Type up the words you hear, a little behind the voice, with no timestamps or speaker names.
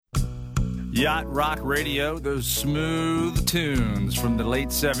Yacht Rock Radio, those smooth tunes from the late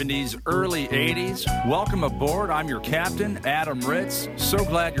 70s, early 80s. Welcome aboard. I'm your captain, Adam Ritz. So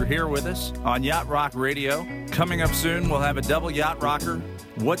glad you're here with us on Yacht Rock Radio. Coming up soon, we'll have a double Yacht Rocker.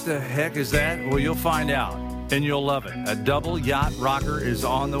 What the heck is that? Well, you'll find out, and you'll love it. A double Yacht Rocker is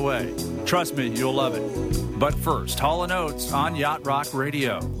on the way. Trust me, you'll love it. But first, Hall & Oates on Yacht Rock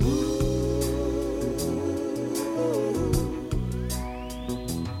Radio.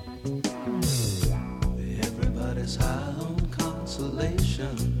 Everybody's high on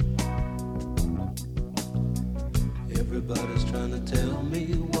consolation. Everybody's trying to tell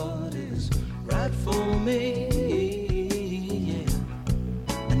me what is right for me. Yeah.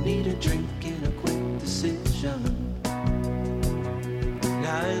 I need a drink and a quick decision.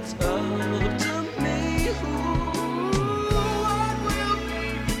 Now it's up to me. Ooh, what will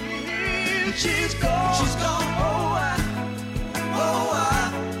be? She's gone. She's gone.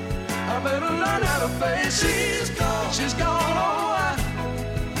 I better learn how to face it. She's gone.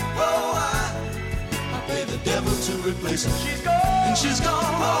 I pay the devil to replace her. She's gone. And she's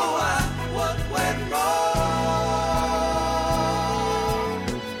gone. What went wrong?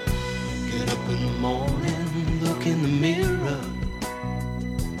 Get up in the morning, look in the mirror.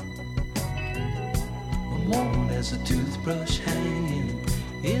 I'm worn as a toothbrush hanging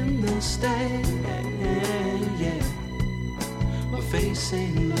in the stand. Yeah. My face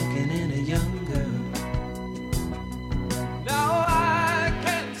ain't looking any younger. Now I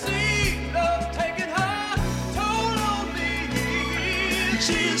can see love taking her toll on me.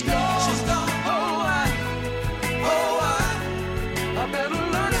 She's gone. She's gone. I better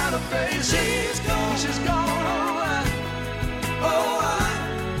learn how to face it. She's gone. She's gone.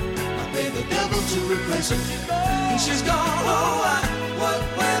 I pay the devil to replace her. She's gone. And she's gone. What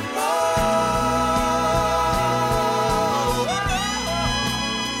went wrong?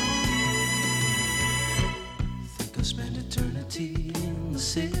 In the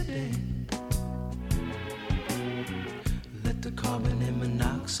city, let the carbon and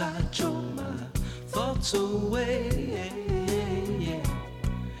monoxide choke my thoughts away. Yeah.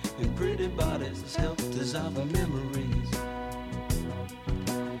 And pretty bodies help dissolve the memories.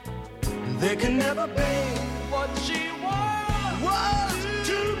 They can never be what she was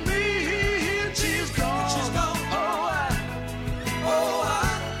to me. She's gone. She's gone.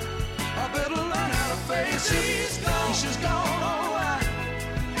 I better learn how to face it. She's gone. She's gone.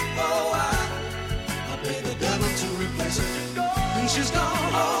 I pay the devil to replace her. She's gone. And she's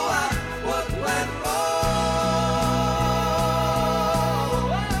gone. What went wrong?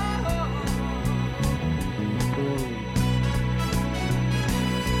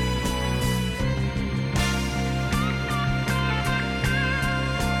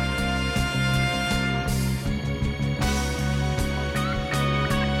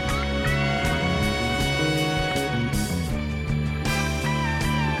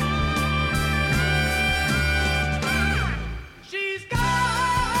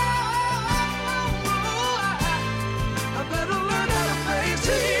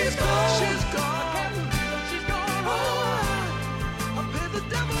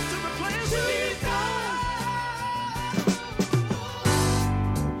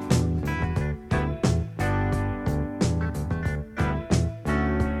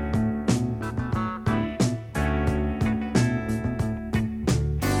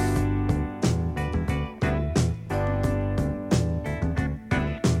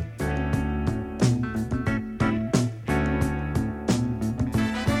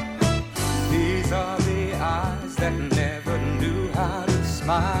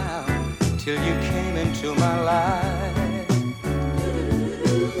 Till you came into my life.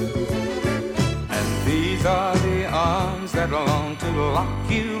 And these are the arms that long to lock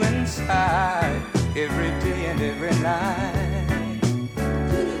you inside every day and every night.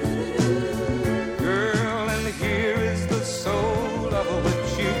 Girl, and here is the soul of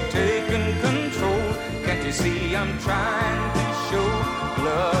which you've taken control. Can't you see I'm trying to show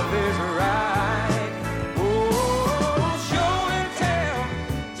love is right?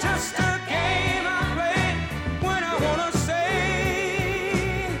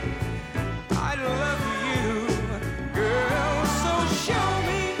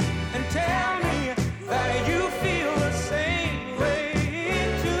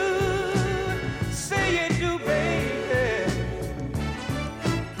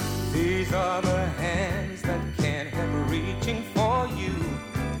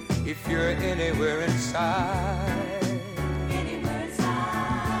 Anywhere inside. Anywhere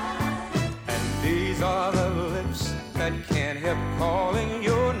inside. And these are the lips that can't help calling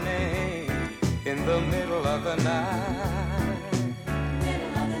your name in the middle of the night.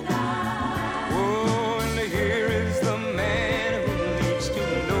 Middle of the night.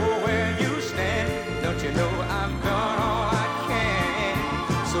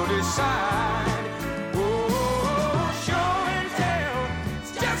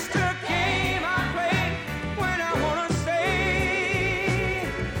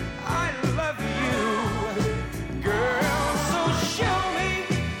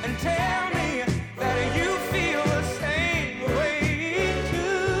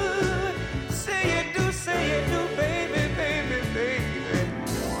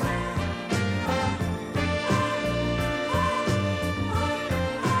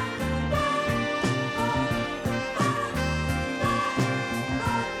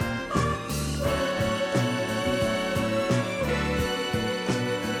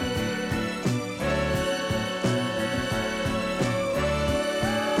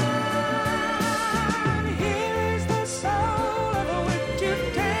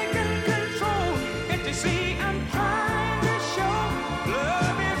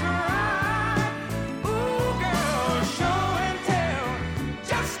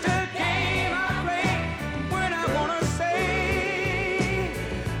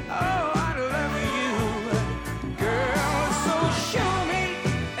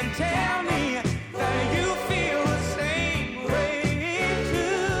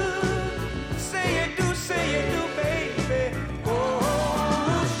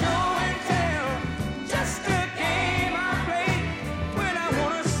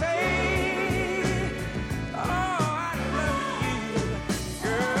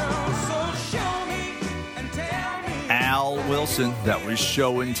 Wilson. That was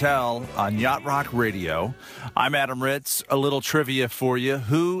Show and Tell on Yacht Rock Radio. I'm Adam Ritz. A little trivia for you.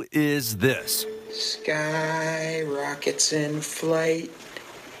 Who is this? Sky rockets in flight,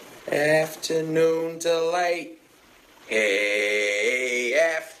 afternoon delight. Hey,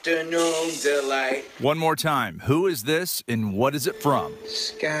 afternoon delight. One more time. Who is this and what is it from?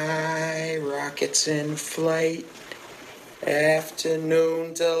 Sky rockets in flight,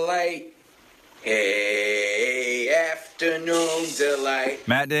 afternoon delight. Hey, afternoon delight.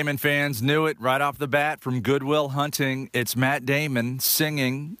 Matt Damon fans knew it right off the bat from Good Will Hunting. It's Matt Damon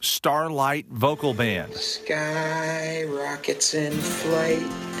singing Starlight Vocal Band. Sky rockets in flight,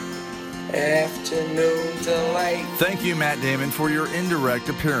 afternoon delight. Thank you, Matt Damon, for your indirect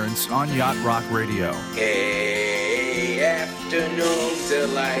appearance on Yacht Rock Radio. Hey, afternoon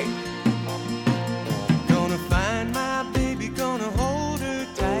delight. Gonna find my baby, gonna hold her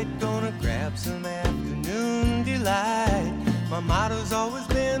tight, gonna grab some afternoon delight. My motto's always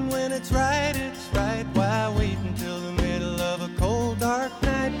been when it's right, why wait until the middle of a cold dark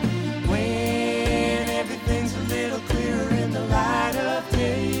night, when everything's a little clearer in the light of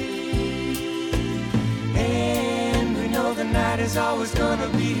day, and we know the night is always gonna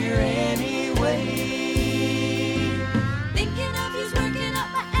be here anyway. Thinking of you's working up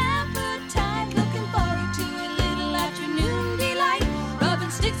my appetite, looking forward to a little afternoon delight,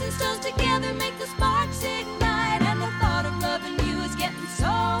 rubbing sticks and stones together make the sparks ignite, and the thought of loving you is getting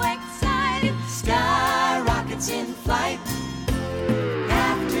so exciting. Sky rockets in flight,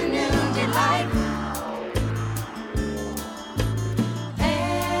 afternoon delight.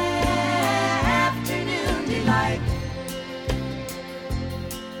 Afternoon delight.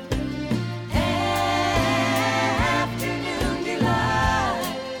 Afternoon delight.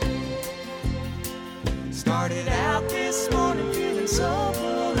 Started out this morning feeling so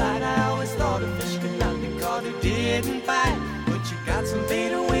polite. I always thought a fish could not be caught who didn't bite, but you got some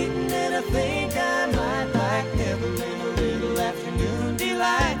bait waiting and I think I might like Evelyn a little afternoon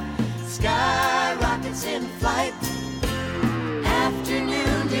delight. Sky rockets in flight,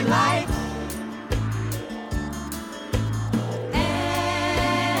 Afternoon delight.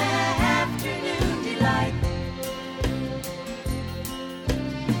 Afternoon delight.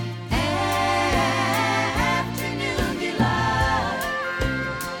 Afternoon delight.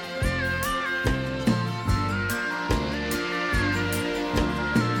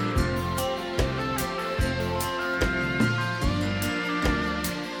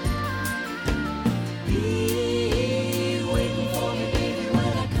 Be waiting for me, baby,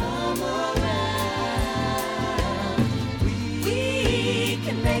 when I come around. We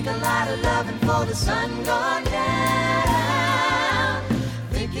can make a lot of loving before the sun gone down.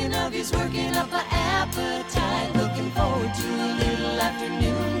 Thinking of you's working up an appetite, looking forward to a little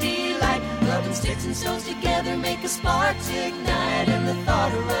afternoon delight, rubbing sticks and stones together make a sparks ignite, and the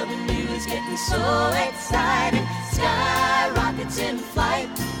thought of rubbing you is getting so exciting. Sky rockets in flight,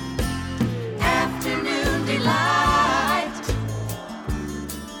 afternoon delight.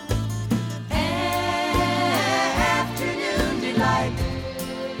 Afternoon delight.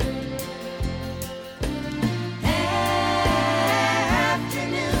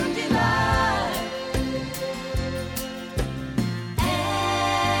 Afternoon delight.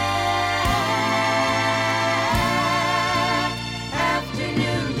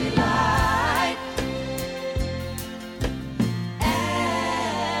 Afternoon delight.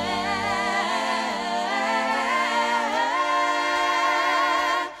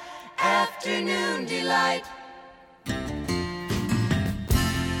 Afternoon delight.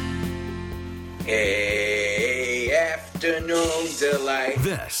 Hey, afternoon delight.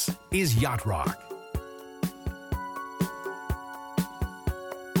 This is Yacht Rock.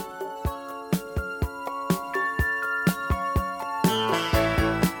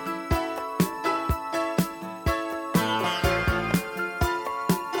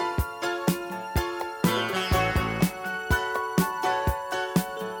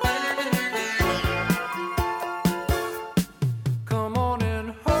 Come on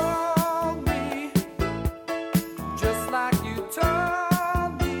and hold me, just like you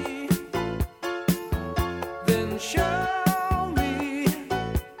told me.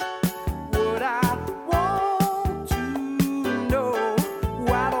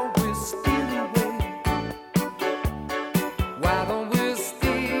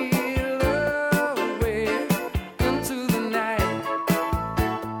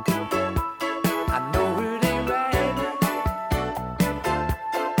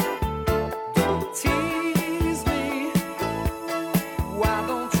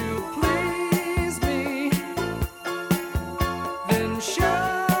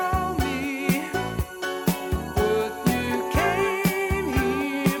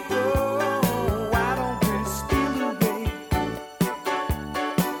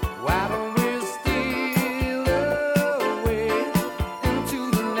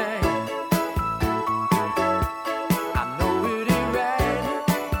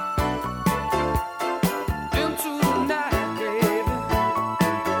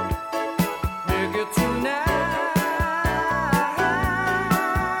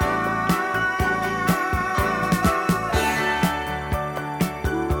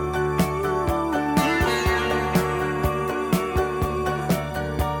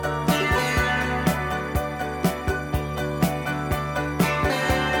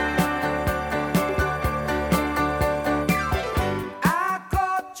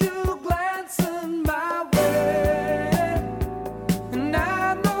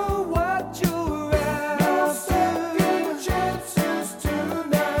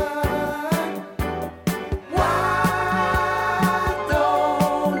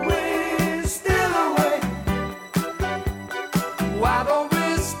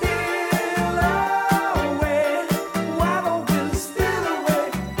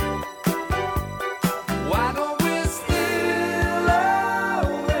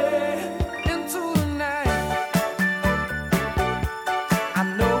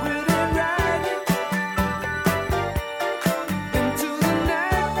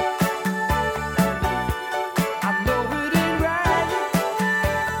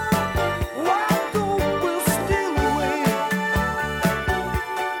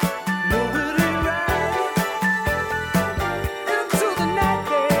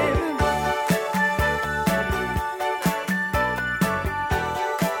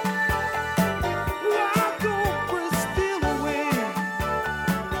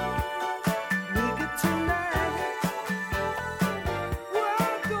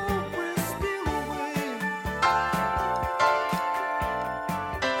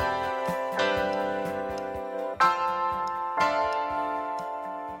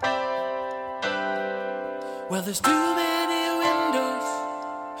 Well, there's too many windows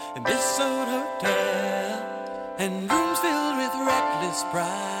in this old hotel, and rooms filled with reckless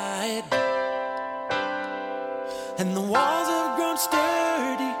pride. And the walls have grown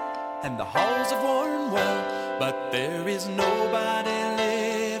sturdy, and the halls have worn well, but there is nobody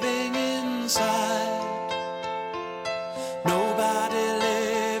living inside. Nobody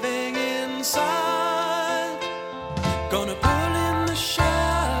living inside. Gonna pull in the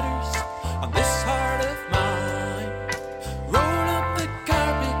shutters on this heart of mine, roll up the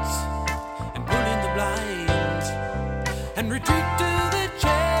carpets and pull in the blinds, and retreat to the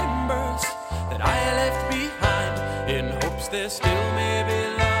chambers that I left behind, in hopes there still may be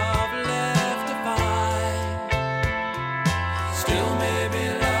love left to find. Still may be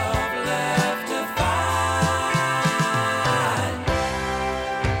love left to find.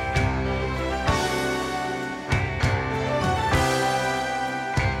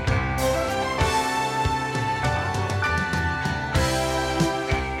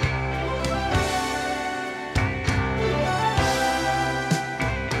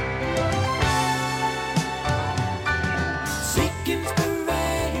 Seek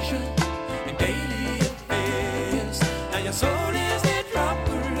inspiration in daily affairs. Now your soul is a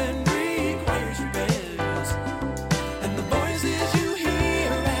dropper and requires repairs. And the voices you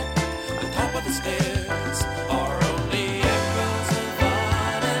hear at the top of the stairs are only echoes of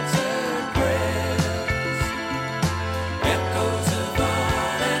unanswered prayers. Echoes of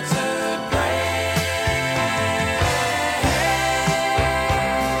unanswered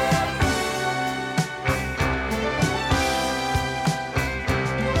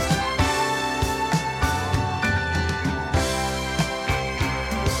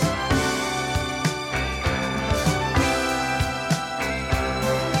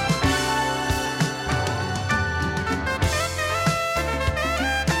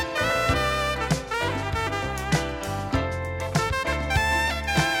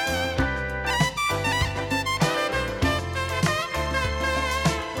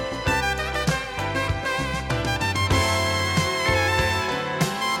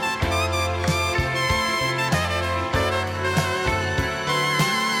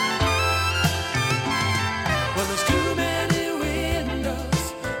Well, there's too many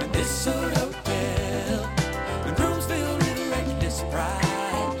windows in this old hotel, and rooms filled with reckless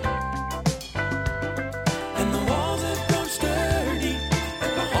pride. And the walls have grown sturdy,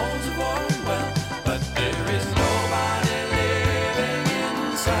 and the halls have worn well, but there is nobody living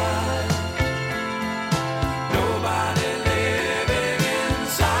inside. Nobody living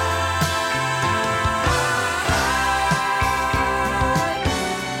inside.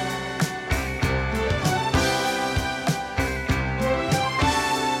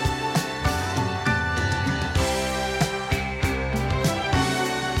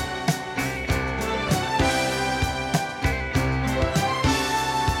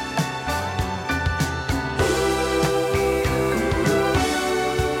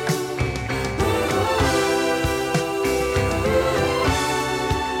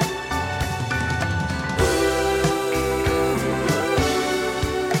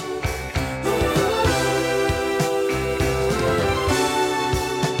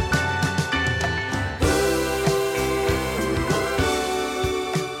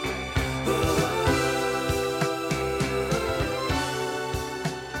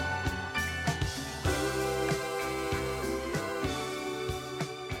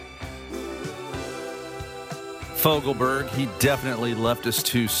 Fogelberg, he definitely left us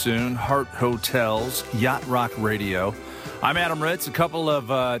too soon. Hart Hotels, Yacht Rock Radio. I'm Adam Ritz. A couple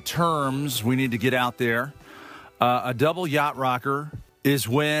of terms we need to get out there. A double yacht rocker is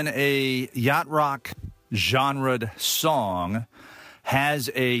when a yacht rock genred song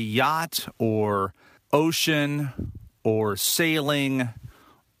has a yacht or ocean or sailing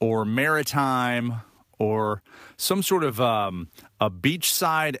or maritime or some sort of a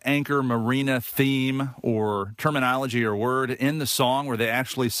beachside anchor marina theme or terminology or word in the song where they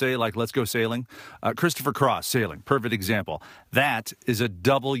actually say, like, let's go sailing. Christopher Cross, Sailing, perfect example. That is a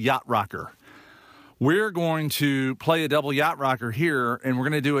double yacht rocker. We're going to play a double yacht rocker here, and we're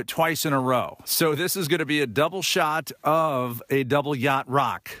going to do it twice in a row. So this is going to be a double shot of a double yacht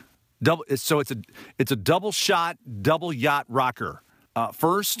rock. So it's a double shot, double yacht rocker.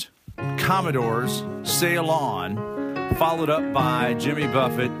 First, Commodores, Sail On, followed up by Jimmy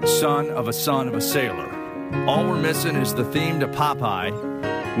Buffett, Son of a Sailor. All we're missing is the theme to Popeye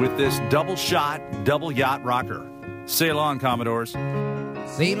with this double shot, double yacht rocker. Sail on, Commodores.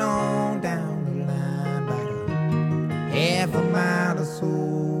 Sail on down the line about half a mile or so,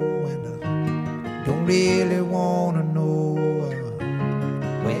 and don't really want to know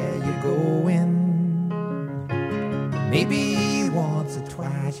where you're going.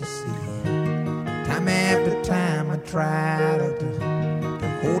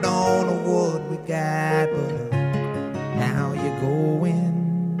 Hold on to what we got, but now you're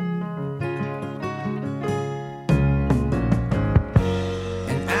going.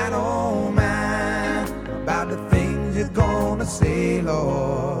 And I don't mind about the things you're gonna say,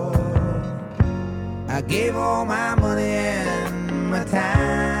 Lord. I gave all my money and my time.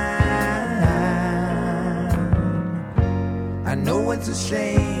 I know it's a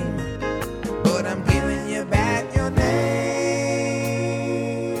shame, but I'm giving you back your name.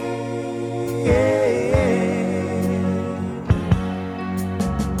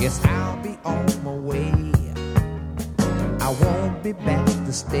 Guess I'll be on my way. I won't be back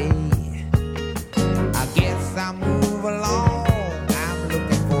to stay. I guess I'll move along. I'm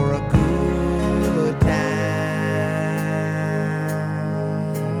looking for a good time.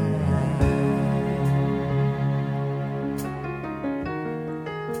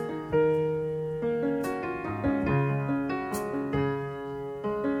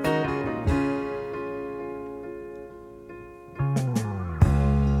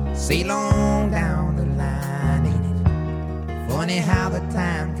 Sail on down the line, ain't it funny how the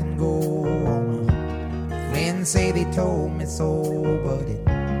time can go on? Friends say they told me so, but it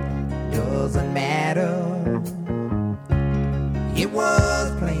doesn't matter. It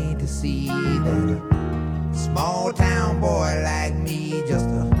was plain to see that a small town boy like me just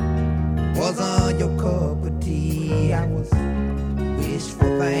wasn't your cup of tea. I was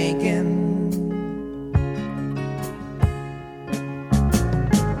wishful thinking.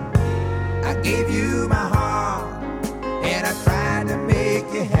 I gave you my heart and I tried to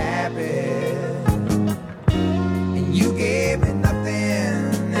make you happy, and you gave me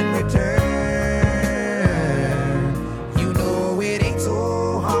nothing in return. You know it ain't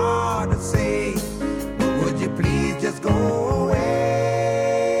so hard to say, but would you please just go away?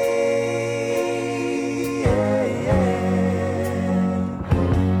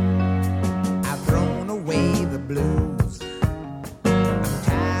 I've thrown away the blues. I'm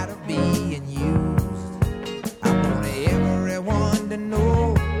tired of being used. I want everyone to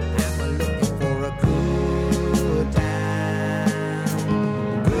know I'm looking for a good time.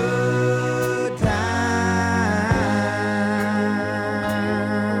 Good time.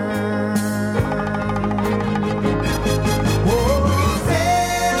 Oh,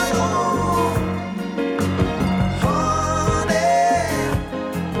 sail on, honey.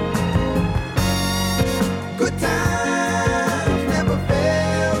 Good times never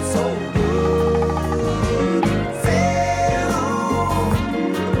felt so good. Sail on,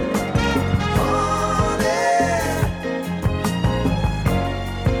 honey.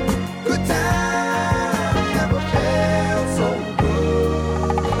 Good times never felt so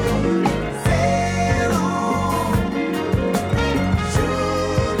good. Sail on, sugar.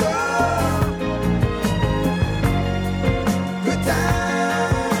 Good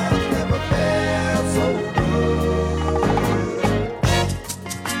times never felt so good.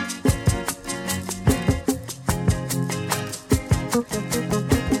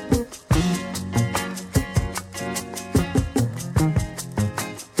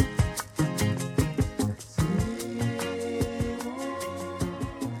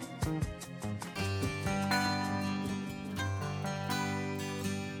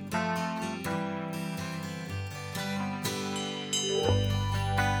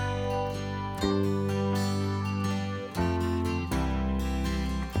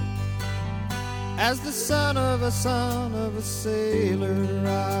 As the son of a sailor,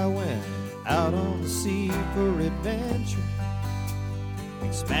 I went out on the sea for adventure,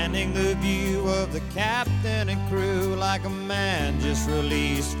 expanding the view of the captain and crew like a man just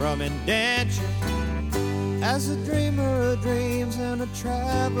released from indenture. As a dreamer of dreams and a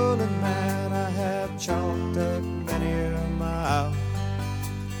traveling man, I have chalked up many a mile,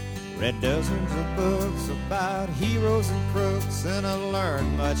 read dozens of books about heroes and crooks, and I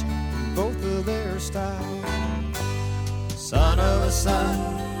learned much from both of their styles. Son of a son,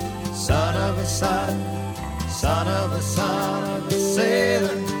 son of a son, son of a son of a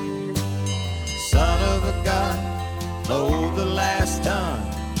sailor, son of a god, load the last ton,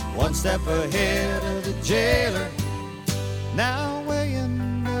 one step ahead of the jailer. Now way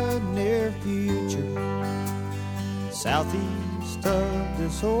in the near future, southeast of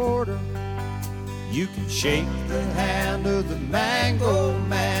disorder, you can shake the hand of the mango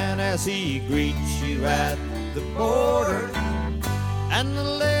man as he greets you at the border. And the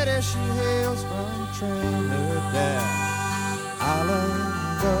lady she hails from Trinidad,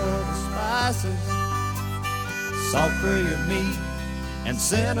 island of the spices, salt for your meat and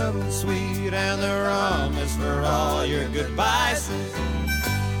cinnamon sweet, and the rum is for all your good vices.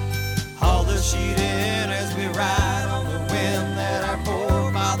 Haul the sheet in as we ride on the wind that our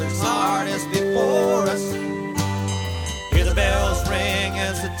forefathers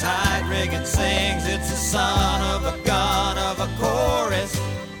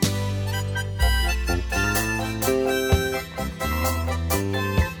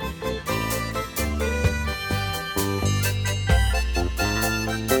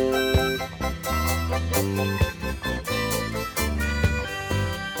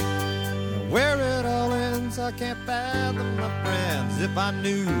if I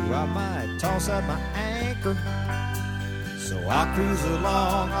knew I might toss out my anchor. So I cruise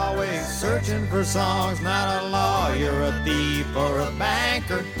along, always searching for songs. Not a lawyer, a thief, or a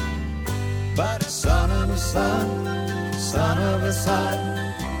banker, but a son of a son, son of a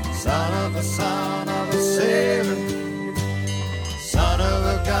son, son of a son of a sailor, son of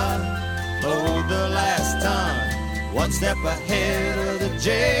a gun, load the last ton, one step ahead of the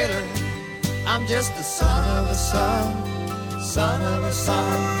jailer. I'm just a son of a son, son of a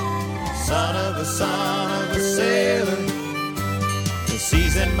son, son of a son of a sailor. The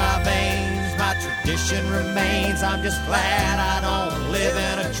seas in my veins, my tradition remains. I'm just glad I don't live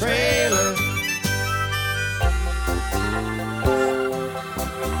in a trailer.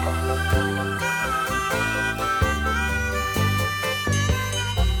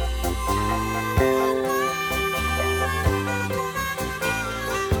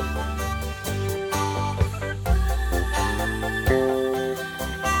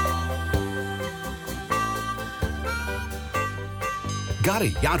 Got a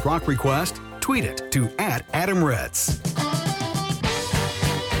Yacht Rock request? Tweet it to @AdamRitz.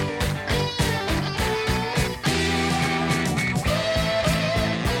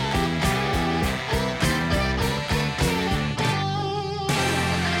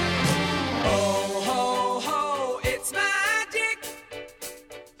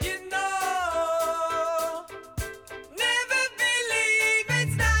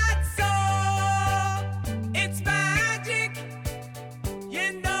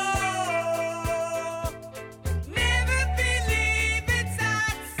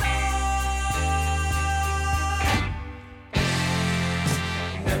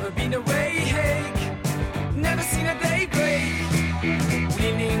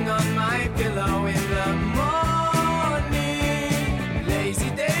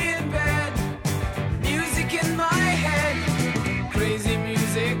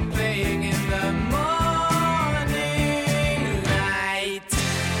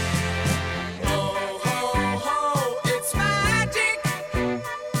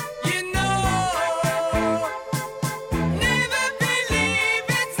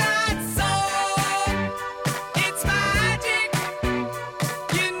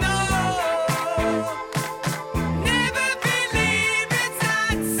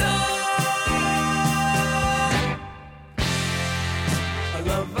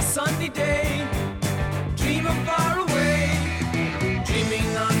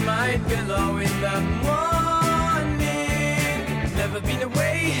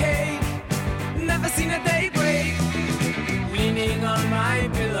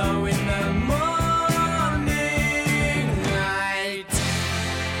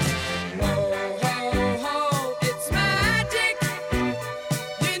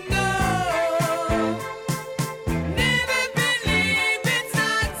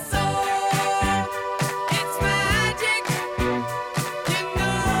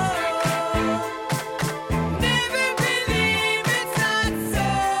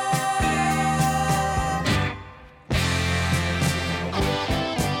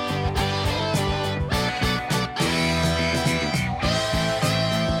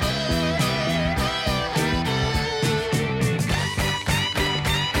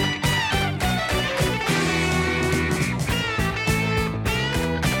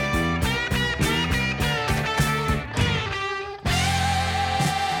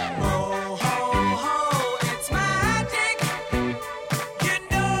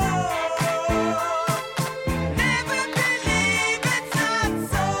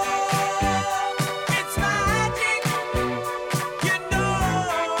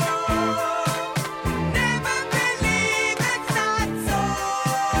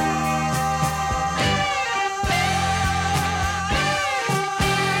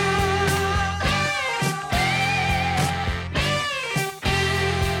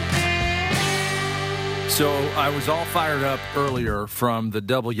 So I was all fired up earlier from the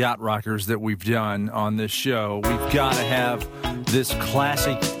double Yacht Rockers that we've done on this show. We've got to have this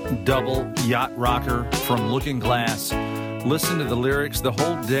classic double Yacht Rocker from Looking Glass. Listen to the lyrics. The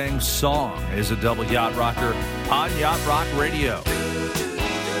whole dang song is a double Yacht Rocker on Yacht Rock Radio.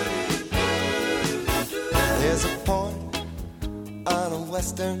 There's a port on a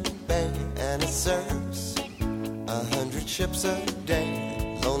western bay, and it serves 100 ships a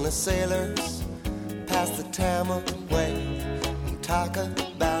day. Lonely sailors pass the time away and talk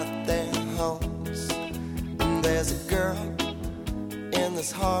about their homes. And there's a girl in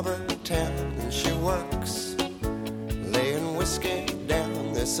this harbor town, and she works laying whiskey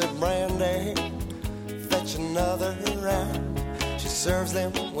down. They said, Brandy, fetch another round. She serves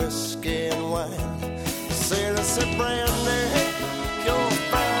them whiskey and wine. The sailor said, Brandy, you're a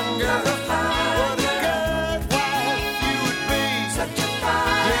fine girl. What a good wife you would be. Such a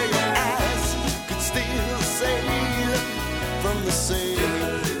fine Yeah, your eyes could steal a sailor from the sea.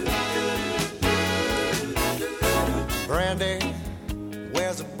 Brandy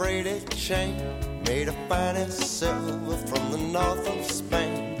wears a braided chain made of finest silver from the north of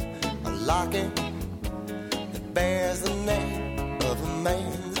Spain. A locket that bears the name of a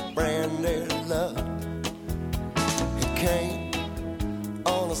man that Brandy loved. He came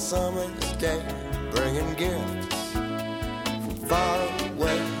on a summer's day, bringing gifts from far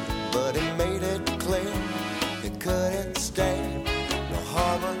away, but he made it clear he couldn't stay. The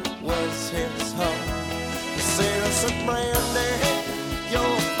harbor was his home. The sailor said, Brandy, you're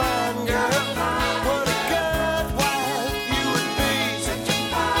a fine girl. What a good wife you would be.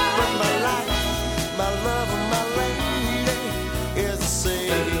 But my life, my love, and my lady is the sea.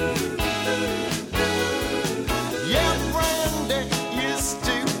 Yeah, Brandy used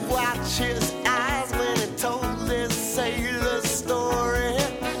to watch his eyes when he told his sailor story.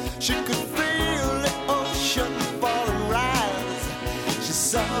 She could feel the ocean fall and rise. She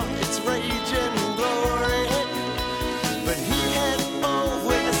saw its raging glory. But he had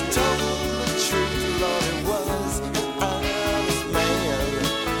always told the truth, Lord, he was an honest man.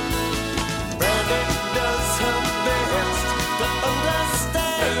 Brandy does her best to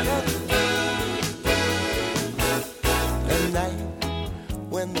understand. At night,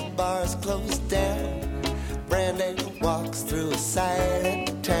 when the bars close down, Brandy walks through a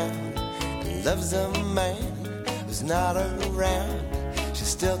silent town and loves a man who's not around. She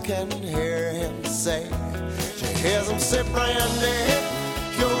still can hear him say, she hears him say, Brandy,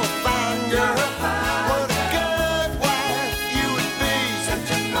 you're a fine girl. What a good wife you would be.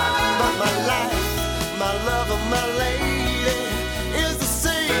 But my life, my love, and my lady is the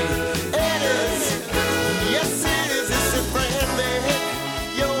sea. It is, yes it is. He said, Brandy,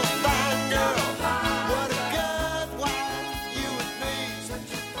 you're a fine girl. What a good wife you would be.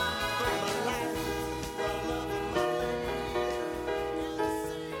 But my life, my love, and my lady is the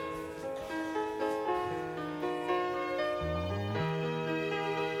sea.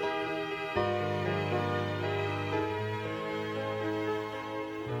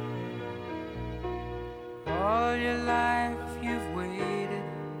 All your life you've waited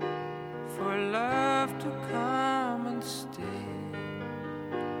for love to come and stay.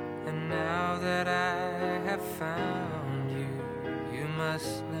 And now that I have found you, you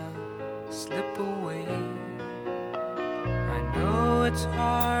must now slip away. I know it's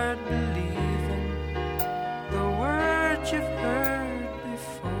hard believing the words you've heard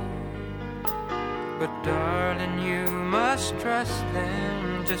before, but darling, you must trust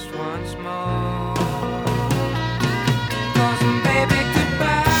them just once more. 'Cause baby,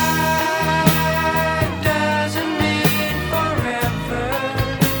 goodbye doesn't mean forever.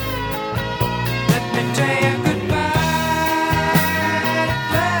 Let me tell you, goodbye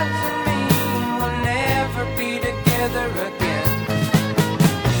doesn't mean we'll never be together again.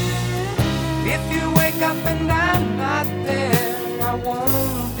 If you wake up and I'm not there, I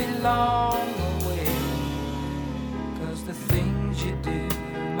won't be long away. 'Cause the things you do,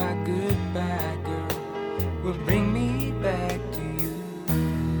 my goodbye girl, will bring me back to you.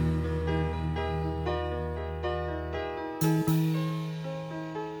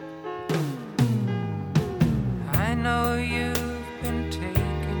 I know you've been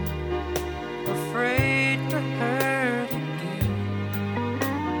taken, afraid to hurt again.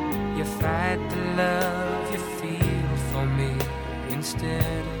 You fight the love you feel for me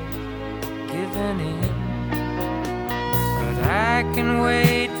instead of giving in. But I can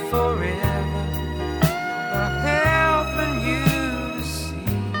wait forever, helping you to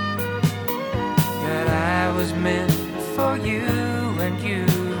see that I was meant for you and you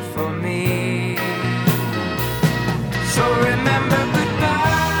for me. So remember,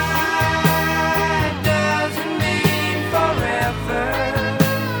 goodbye doesn't mean forever.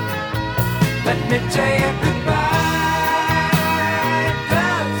 Let me tell you, goodbye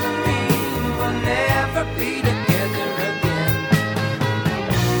doesn't mean we'll never be together again.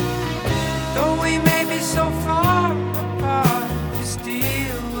 Though we may be so far apart, you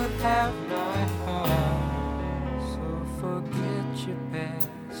still would have my heart. So forget your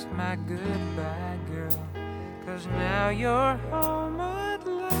past, my goodbye girl, 'cause now you're home at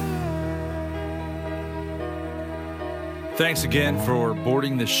last. Thanks again for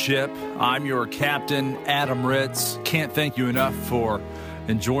boarding the ship. I'm your captain, Adam Ritz. Can't thank you enough for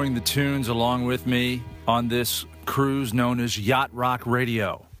enjoying the tunes along with me on this cruise known as Yacht Rock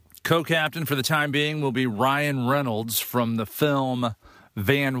Radio. Co-captain for the time being will be Ryan Reynolds from the film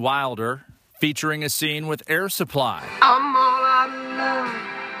Van Wilder, featuring a scene with Air Supply. I'm all out of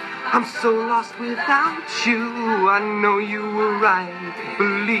I'm so lost without you. I know you were right,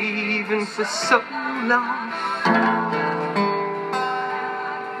 believing for so long.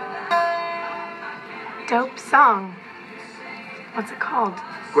 Dope song. What's it called?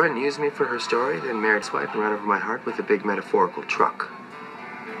 Gwen used me for her story, then married Swipe and ran over my heart with a big metaphorical truck.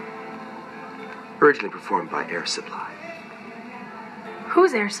 Originally performed by Air Supply.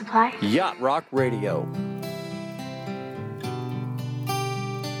 Who's Air Supply? Yacht Rock Radio.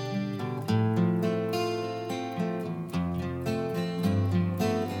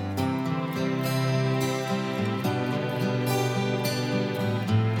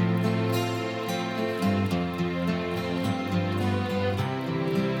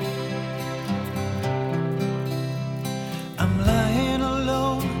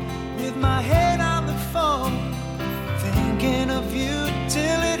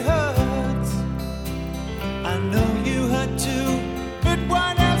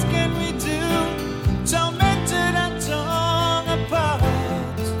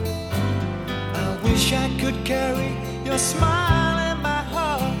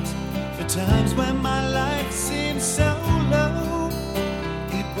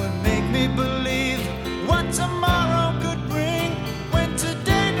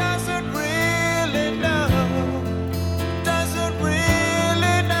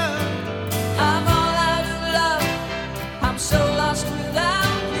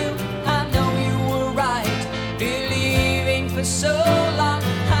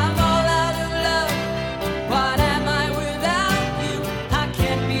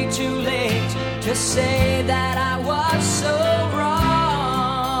 Say that I was so wrong.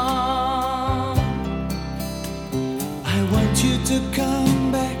 I want you to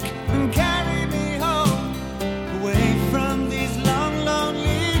come back and carry me home, away from these long,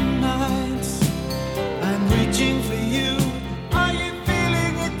 lonely nights. I'm reaching for you. Are you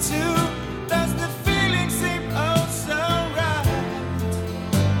feeling it too? Does the feeling seem oh so right?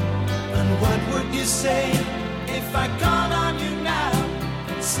 And what would you say if I called on you now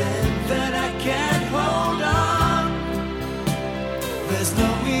and said that I can't hold on? There's no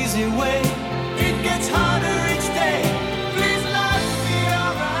easy way. It gets harder each day. Please let me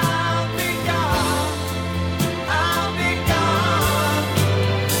or I'll be gone. I'll be gone.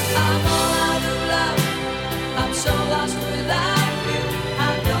 I'm all out of love. I'm so lost without you.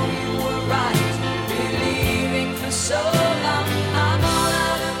 I know you were right, believing for so long. I'm all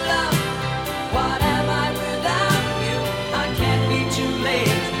out of love. What am I without you? I can't be too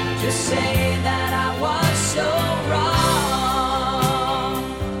late to say that I was so wrong.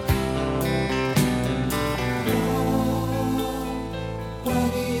 What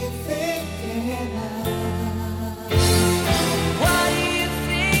are you thinking of? What are you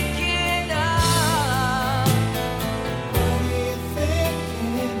thinking of? What are you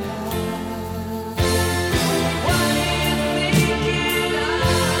thinking of? What are you thinking of?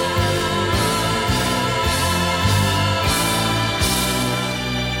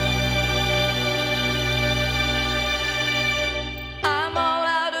 I'm all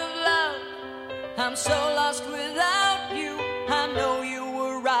out of love. I'm so lost without you. I know you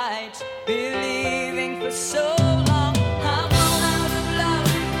were right, believing for so long. I'm all out of love.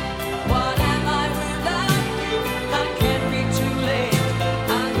 What am I without you? I can't be too late.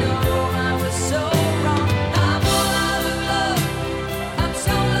 I know I was so wrong. I'm all out of love. I'm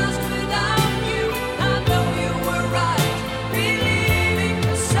so lost without you. I know you were right, believing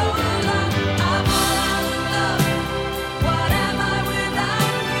for so long. I'm all out of love. What am I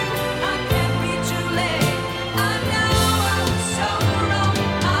without you? I can't be too late. I know I was so wrong.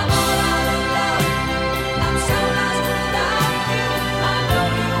 I'm all out of love. I'm so lost without you. I know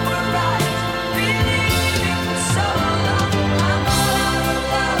you were right, believing for so long. I'm all out of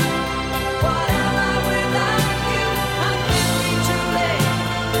love. What am I without you? I can't be too late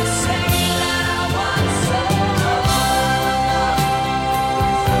to say that I was so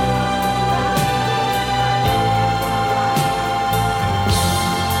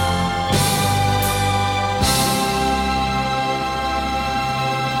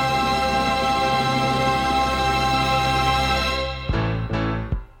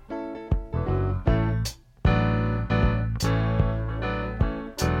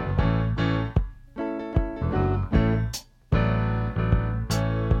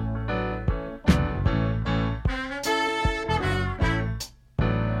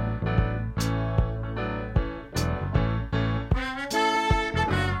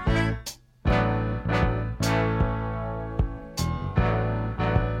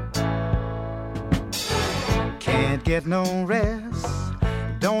Can't get no rest.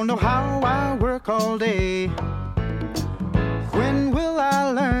 Don't know how I work all day. When will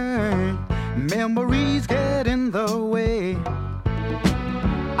I learn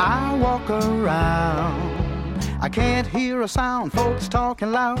around. I can't hear a sound, folks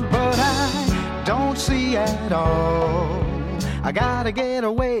talking loud, but I don't see at all. I gotta get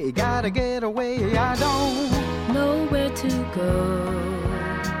away, I don't know where to go.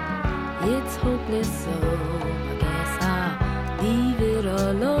 It's hopeless, so I guess I'll leave it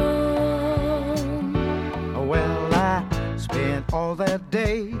alone. Well, I spent all that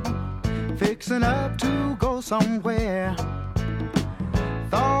day fixing up to go somewhere.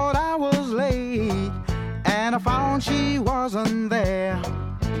 Thought I was late, and I found she wasn't there.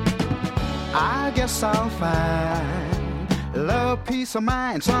 I guess I'll find love, peace of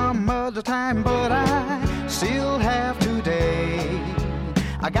mind some other time, but I still have today.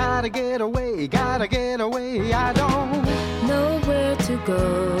 I gotta get away, I don't know where to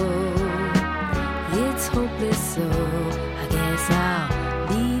go. It's hopeless, so I guess I'll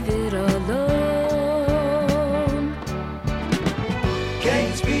leave it alone.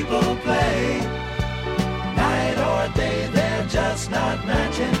 Games people play, night or day, they're just not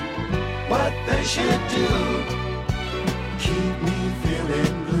matching what they should do. Keep me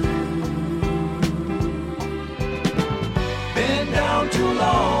feeling blue. Been down too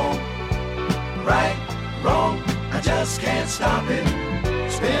long, right, wrong, I just can't stop it.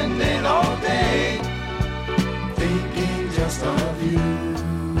 Spending all day thinking just of you.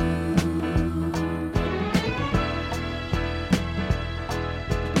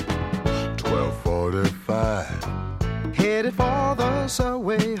 12:45, headed for the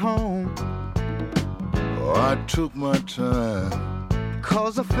subway home. Oh, I took my time,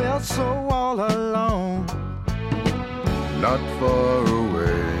 'cause I felt so all alone. Not far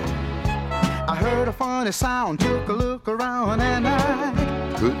away, I heard a funny sound, took a look around, and I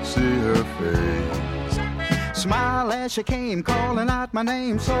could see her face. Smile as she came, calling out my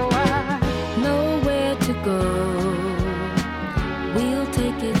name, so I know where to go. We'll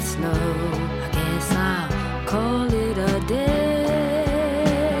take it slow, I guess I'll call it a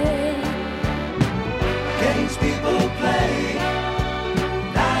day. Games people play,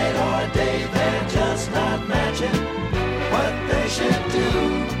 night or day, they're just not matching what they should do.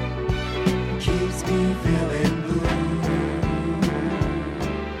 Keeps me feeling blue.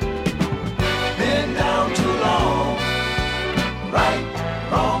 Been down too long, right,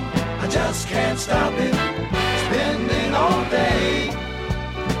 wrong, I just can't stop it. Spending all day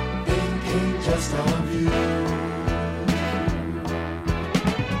thinking just of you.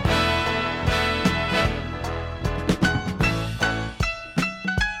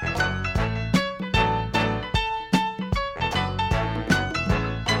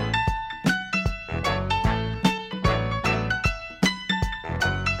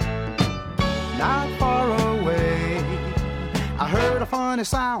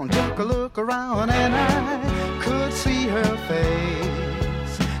 Sound, took a look around, and I could see her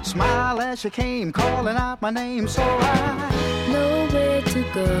face. Smile as she came, calling out my name, so I know where to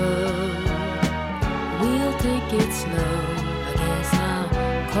go. We'll take it slow, I guess I'll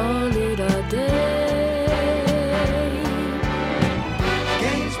call it a day.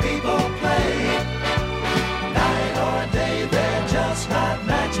 Games people play, night or day, they're just not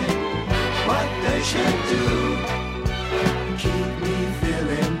matching what they should do. Keep me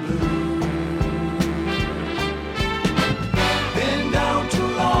feeling blue. Been down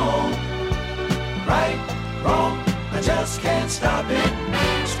too long, right, wrong, I just can't stop it.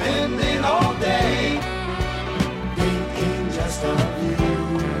 Spending all day thinking just of you.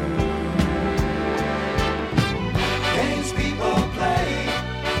 Games people play,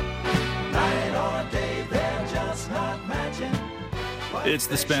 night or day, they're just not matching. It's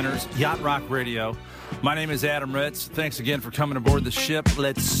the Spinners, Yacht Rock Radio. My name is Adam Ritz. Thanks again for coming aboard the ship.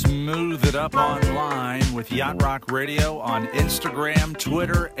 Let's smooth it up online with Yacht Rock Radio on Instagram,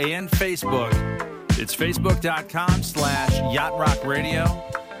 Twitter, and Facebook. It's facebook.com/Yacht Rock Radio.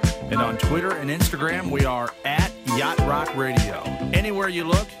 And on Twitter and Instagram, we are at Yacht Rock Radio. Anywhere you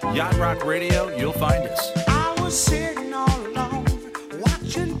look, Yacht Rock Radio, you'll find us. I was sitting all alone,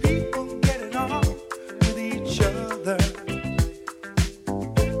 watching people get it on with each other.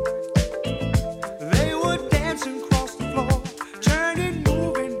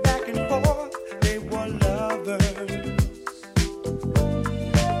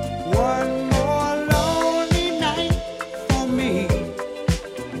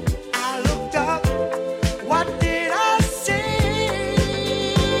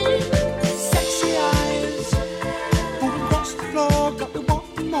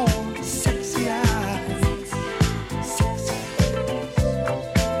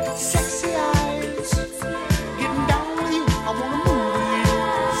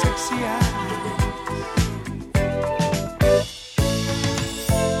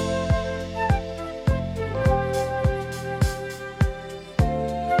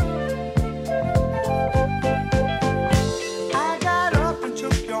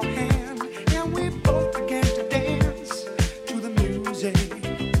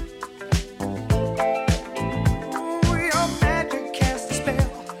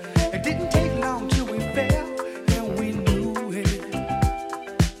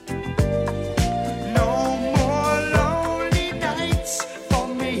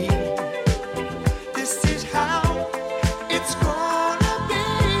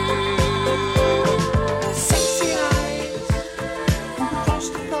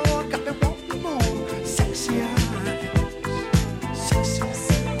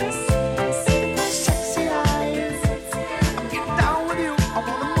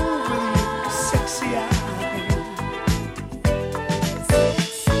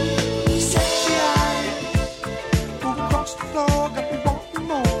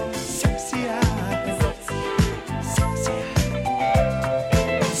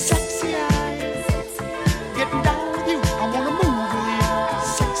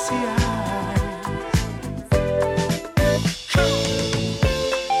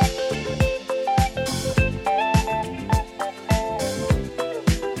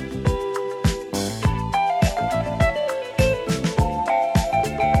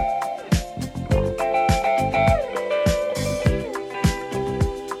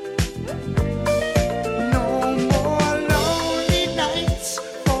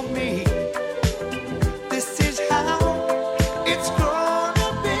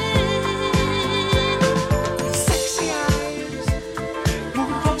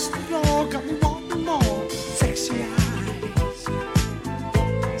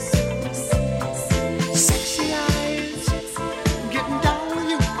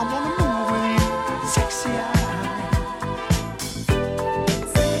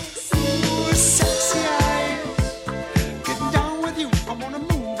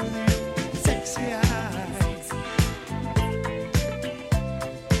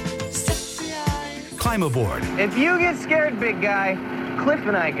 Climb aboard. If you get scared, big guy, Cliff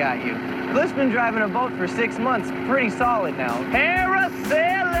and I got you. Cliff's been driving a boat for 6 months. Pretty solid now.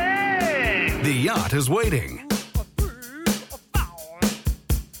 Parasailing! The yacht is waiting.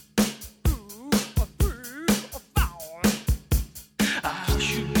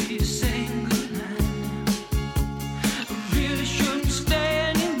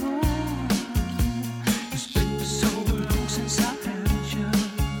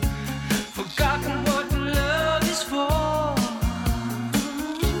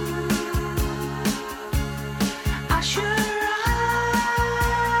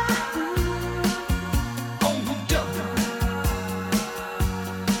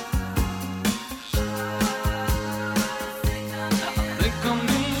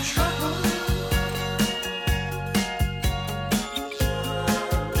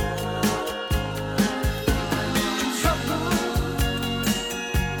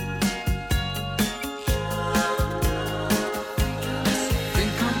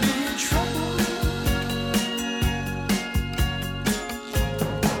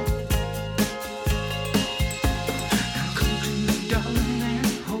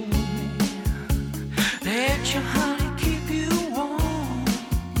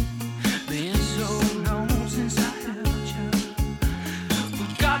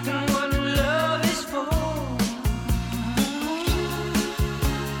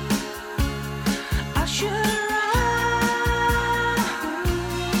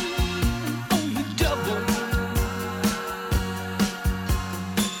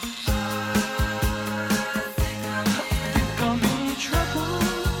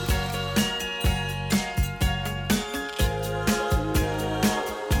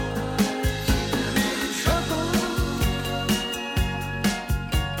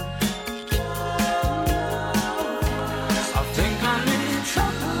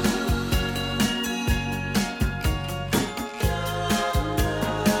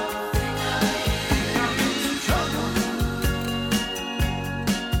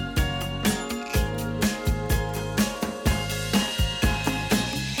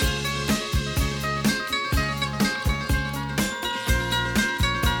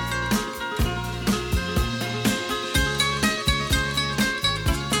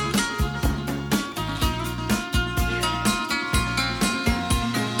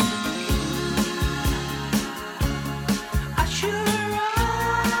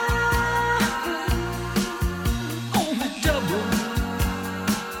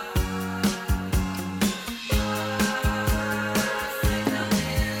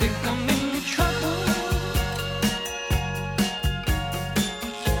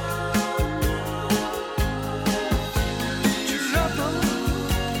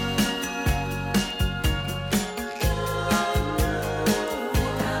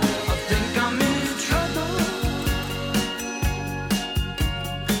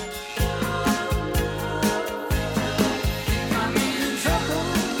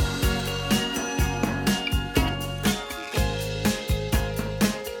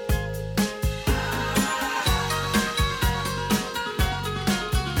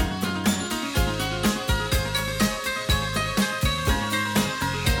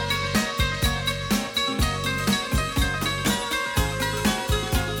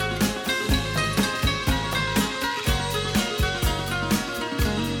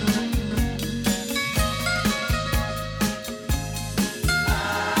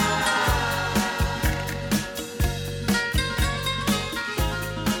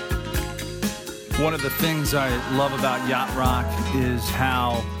 One of the things I love about yacht rock is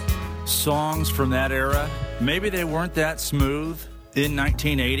how songs from that era, maybe they weren't that smooth in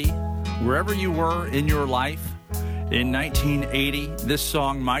 1980. Wherever you were in your life in 1980, this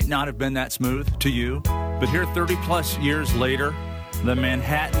song might not have been that smooth to you. But here 30 plus years later, the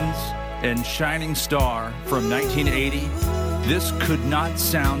Manhattans and Shining Star from 1980, this could not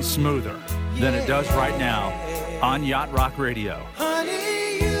sound smoother than it does right now on Yacht Rock Radio.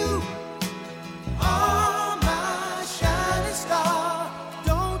 Honey, you are my shining star.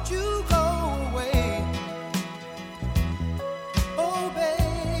 Don't you go away. Oh,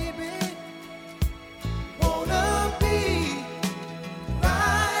 baby, wanna be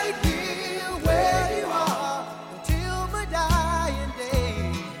right here where you are until my dying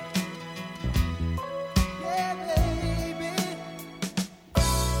day. Yeah, baby.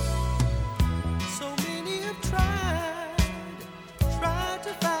 So many have tried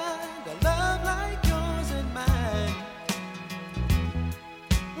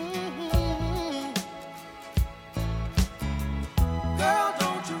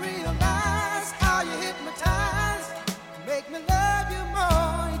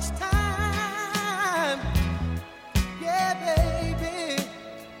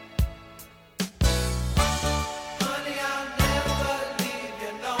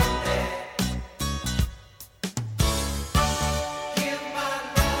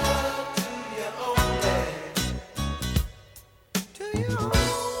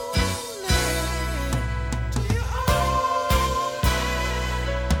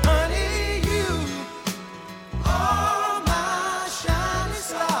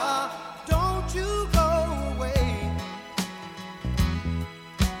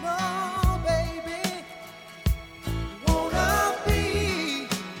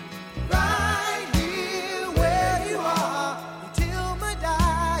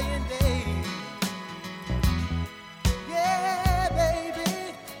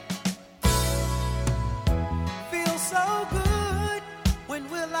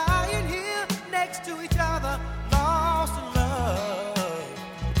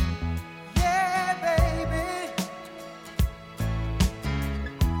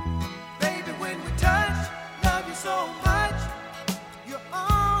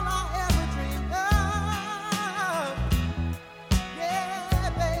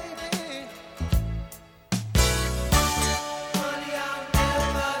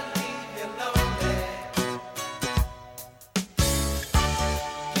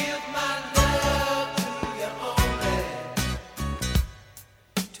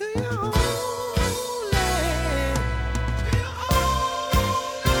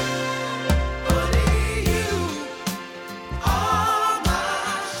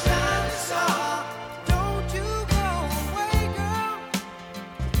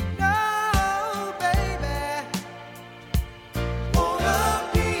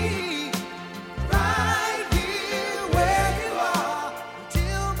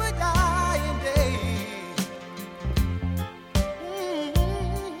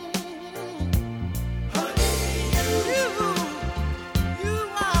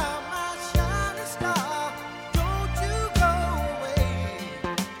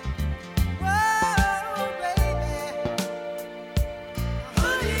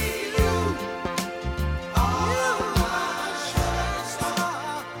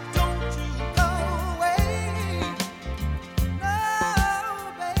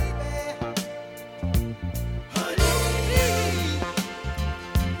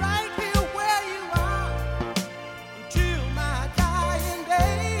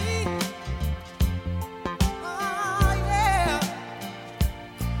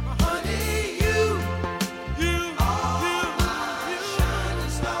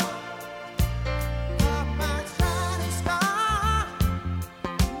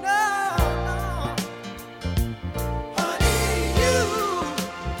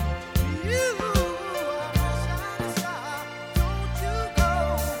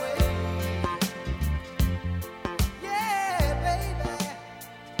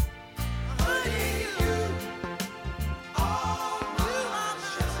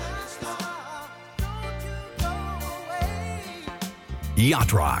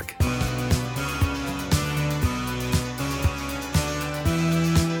Yacht Rock.